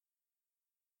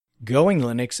Going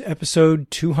Linux,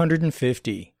 episode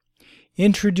 250,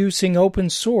 Introducing Open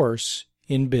Source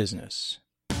in Business.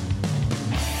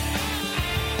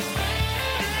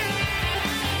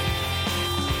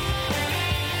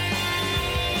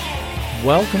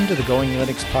 Welcome to the Going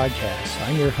Linux podcast.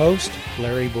 I'm your host,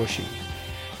 Larry Bushy.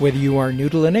 Whether you are new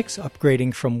to Linux,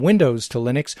 upgrading from Windows to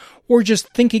Linux, or just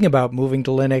thinking about moving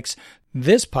to Linux,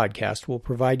 this podcast will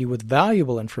provide you with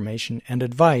valuable information and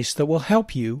advice that will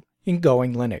help you in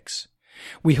Going Linux.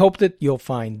 We hope that you'll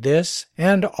find this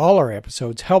and all our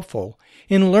episodes helpful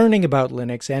in learning about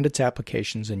Linux and its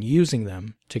applications and using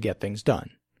them to get things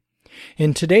done.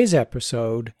 In today's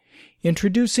episode,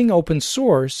 introducing open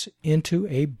source into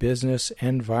a business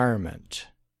environment.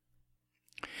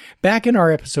 Back in our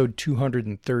episode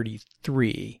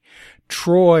 233,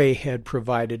 Troy had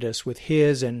provided us with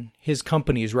his and his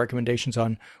company's recommendations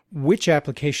on which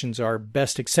applications are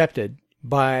best accepted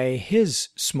by his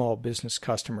small business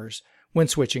customers when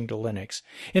switching to Linux.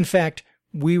 In fact,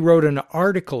 we wrote an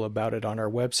article about it on our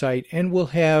website, and we'll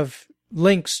have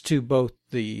links to both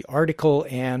the article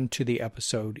and to the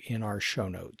episode in our show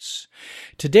notes.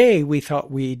 Today, we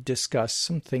thought we'd discuss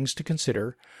some things to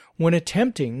consider when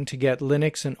attempting to get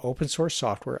Linux and open source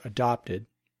software adopted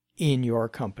in your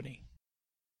company.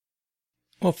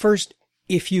 Well, first,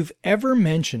 if you've ever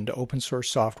mentioned open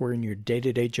source software in your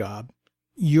day-to-day job,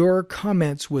 your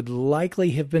comments would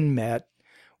likely have been met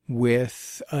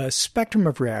with a spectrum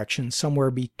of reactions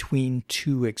somewhere between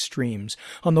two extremes.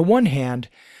 On the one hand,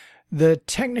 the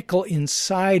technical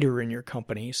insider in your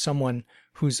company, someone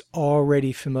who's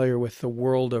already familiar with the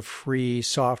world of free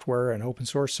software and open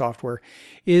source software,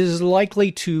 is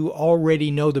likely to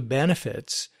already know the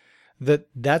benefits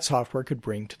that software could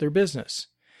bring to their business.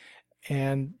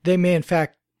 And they may, in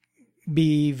fact,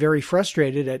 be very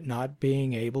frustrated at not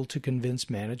being able to convince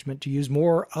management to use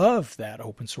more of that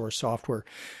open source software.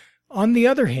 On the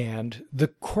other hand, the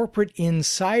corporate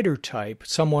insider type,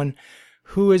 someone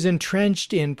who is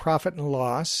entrenched in profit and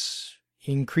loss,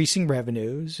 increasing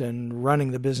revenues, and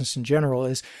running the business in general,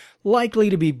 is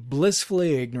likely to be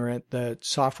blissfully ignorant that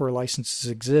software licenses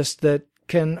exist that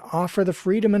can offer the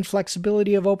freedom and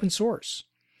flexibility of open source.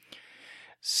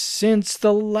 Since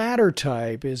the latter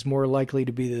type is more likely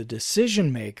to be the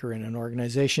decision maker in an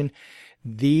organization,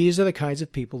 these are the kinds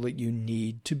of people that you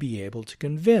need to be able to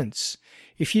convince.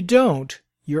 If you don't,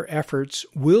 your efforts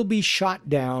will be shot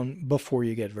down before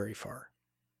you get very far.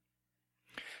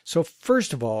 So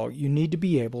first of all, you need to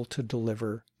be able to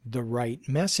deliver the right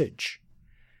message.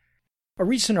 A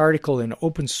recent article in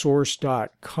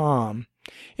opensource.com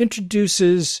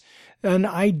introduces an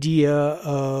idea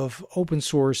of open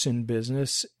source in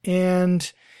business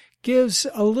and gives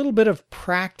a little bit of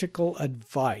practical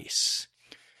advice.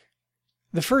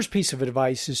 The first piece of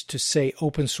advice is to say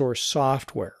open source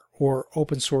software or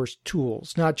open source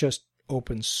tools, not just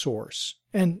open source.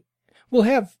 And we'll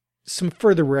have some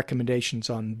further recommendations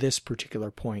on this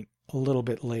particular point a little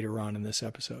bit later on in this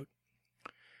episode.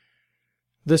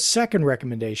 The second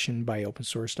recommendation by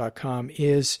opensource.com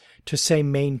is to say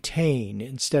maintain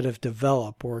instead of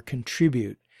develop or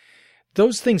contribute.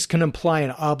 Those things can imply an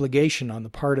obligation on the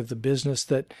part of the business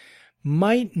that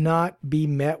might not be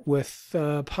met with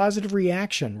a positive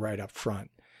reaction right up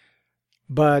front.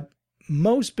 But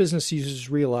most business users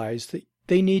realize that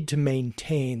they need to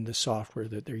maintain the software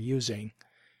that they're using.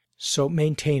 So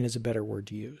maintain is a better word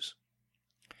to use.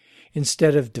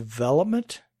 Instead of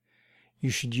development, you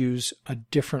should use a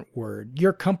different word.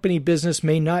 Your company business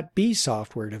may not be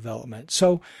software development,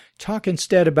 so talk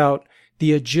instead about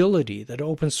the agility that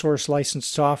open source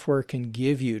licensed software can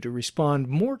give you to respond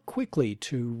more quickly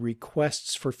to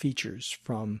requests for features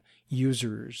from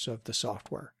users of the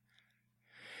software.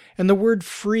 And the word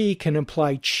free can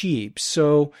imply cheap,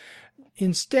 so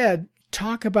instead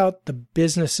talk about the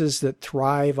businesses that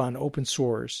thrive on open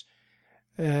source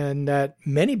and that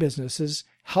many businesses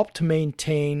help to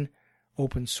maintain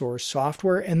open source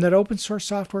software, and that open source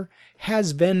software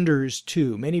has vendors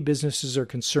too. Many businesses are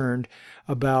concerned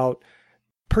about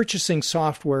purchasing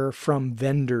software from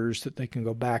vendors that they can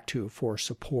go back to for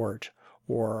support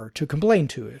or to complain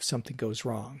to if something goes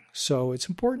wrong. So it's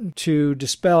important to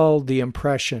dispel the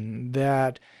impression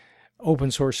that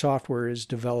open source software is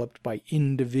developed by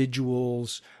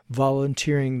individuals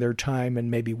volunteering their time and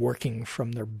maybe working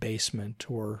from their basement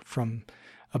or from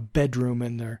a bedroom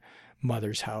in their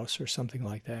mother's house or something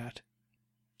like that.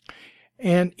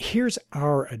 And here's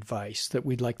our advice that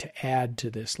we'd like to add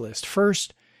to this list.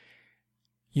 First,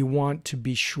 you want to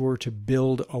be sure to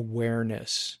build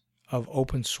awareness of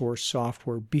open source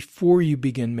software before you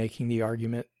begin making the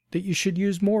argument that you should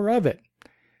use more of it.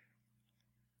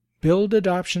 Build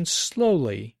adoption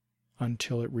slowly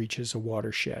until it reaches a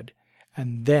watershed.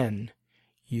 And then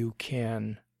you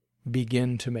can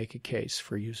begin to make a case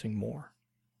for using more.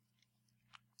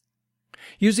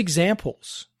 Use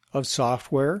examples of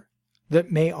software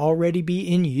that may already be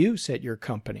in use at your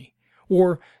company,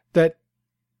 or that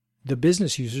the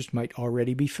business users might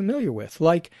already be familiar with,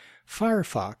 like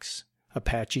Firefox,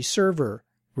 Apache Server,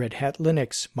 Red Hat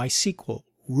Linux, MySQL,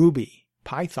 Ruby,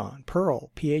 Python,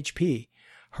 Perl, PHP,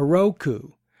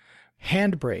 Heroku,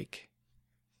 Handbrake,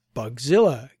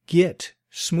 Bugzilla, Git,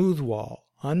 Smoothwall,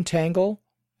 Untangle,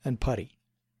 and Putty.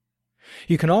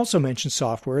 You can also mention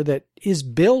software that is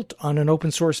built on an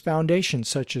open source foundation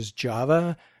such as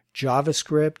Java,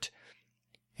 JavaScript,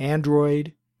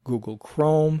 Android, Google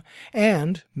Chrome,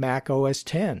 and Mac OS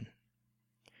X.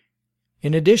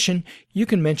 In addition, you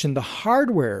can mention the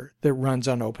hardware that runs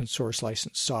on open source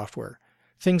licensed software,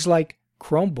 things like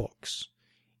Chromebooks,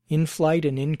 in-flight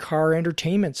and in-car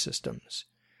entertainment systems,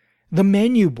 the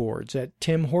menu boards at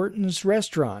Tim Hortons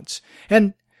restaurants,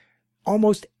 and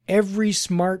almost every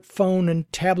smartphone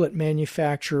and tablet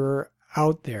manufacturer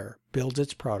out there builds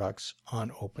its products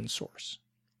on open source.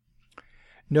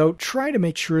 Note, try to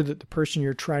make sure that the person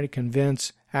you're trying to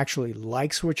convince actually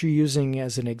likes what you're using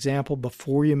as an example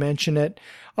before you mention it.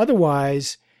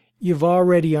 Otherwise, you've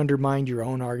already undermined your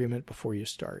own argument before you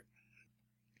start.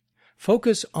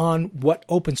 Focus on what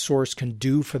open source can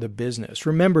do for the business.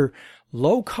 Remember,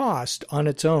 low cost on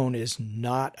its own is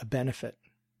not a benefit.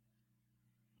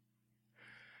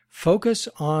 Focus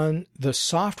on the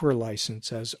software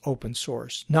license as open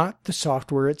source, not the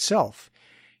software itself.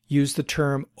 Use the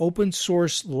term open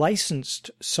source licensed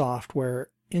software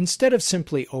instead of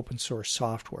simply open source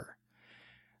software.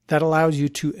 That allows you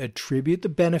to attribute the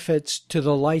benefits to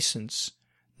the license,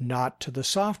 not to the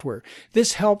software.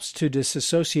 This helps to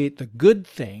disassociate the good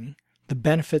thing, the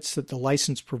benefits that the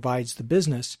license provides the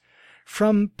business,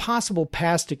 from possible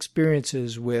past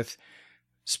experiences with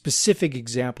specific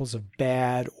examples of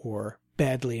bad or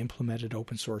badly implemented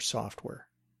open source software.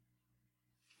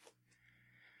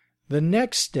 The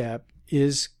next step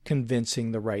is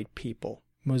convincing the right people.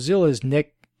 Mozilla's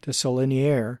Nick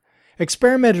Desaulniers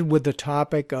experimented with the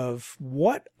topic of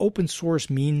what open source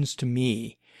means to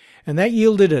me, and that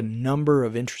yielded a number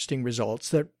of interesting results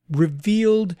that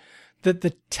revealed that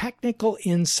the technical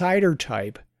insider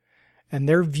type and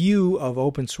their view of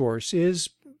open source is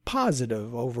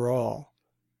positive overall.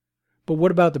 But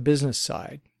what about the business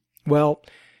side? Well,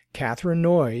 Catherine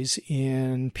Noyes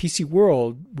in PC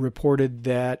World reported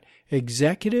that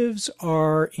executives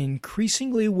are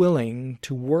increasingly willing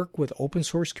to work with open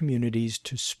source communities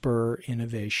to spur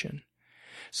innovation.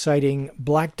 Citing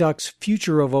Black Duck's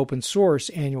Future of Open Source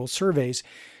annual surveys,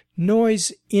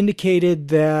 Noyes indicated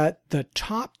that the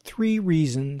top 3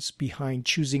 reasons behind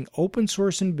choosing open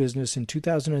source in business in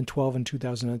 2012 and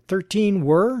 2013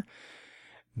 were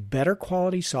better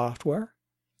quality software,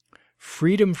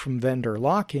 freedom from vendor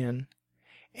lock-in,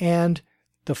 and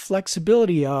the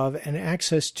flexibility of and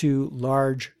access to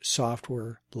large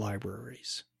software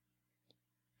libraries.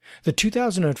 The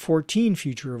 2014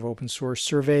 Future of Open Source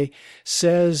survey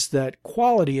says that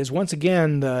quality is once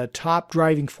again the top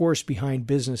driving force behind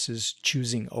businesses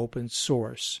choosing open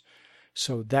source.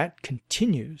 So that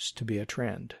continues to be a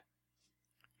trend.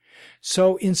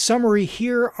 So in summary,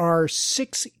 here are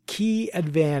 6 key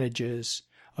advantages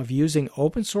of using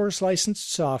open source licensed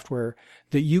software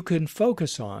that you can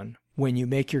focus on when you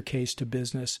make your case to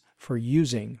business for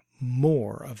using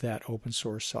more of that open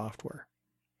source software.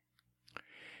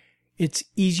 It's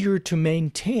easier to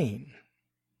maintain.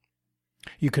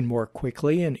 You can more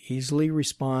quickly and easily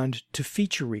respond to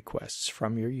feature requests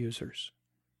from your users.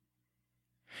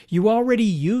 You already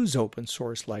use open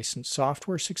source licensed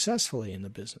software successfully in the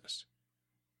business.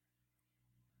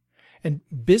 And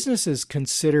businesses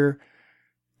consider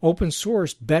open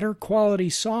source better quality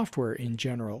software in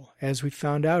general, as we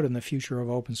found out in the Future of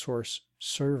Open Source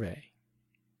survey.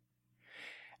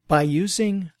 By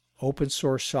using open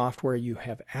source software, you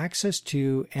have access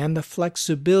to and the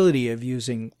flexibility of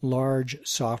using large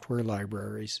software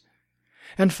libraries.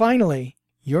 And finally,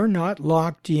 you're not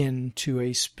locked in to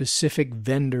a specific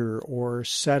vendor or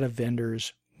set of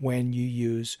vendors when you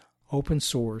use open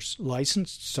source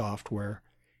licensed software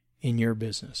in your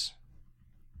business.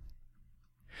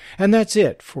 And that's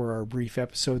it for our brief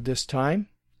episode this time.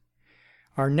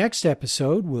 Our next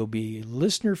episode will be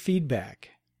listener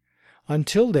feedback.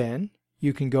 Until then,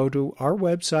 you can go to our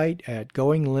website at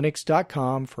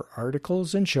goinglinux.com for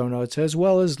articles and show notes, as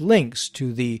well as links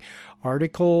to the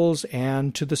articles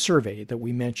and to the survey that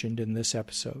we mentioned in this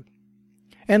episode,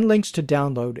 and links to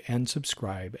download and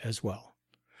subscribe as well.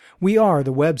 We are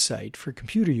the website for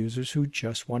computer users who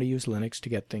just want to use Linux to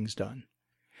get things done.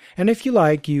 And if you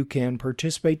like, you can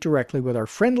participate directly with our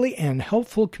friendly and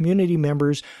helpful community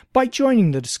members by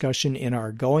joining the discussion in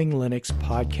our Going Linux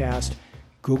podcast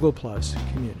Google Plus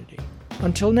community.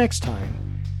 Until next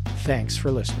time, thanks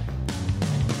for listening.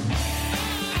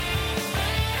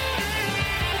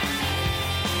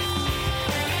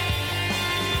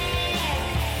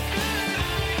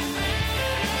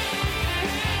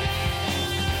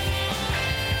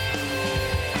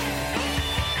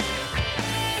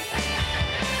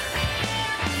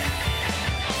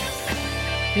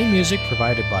 Theme music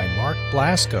provided by Mark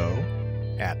Blasco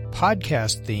at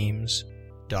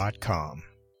podcastthemes.com.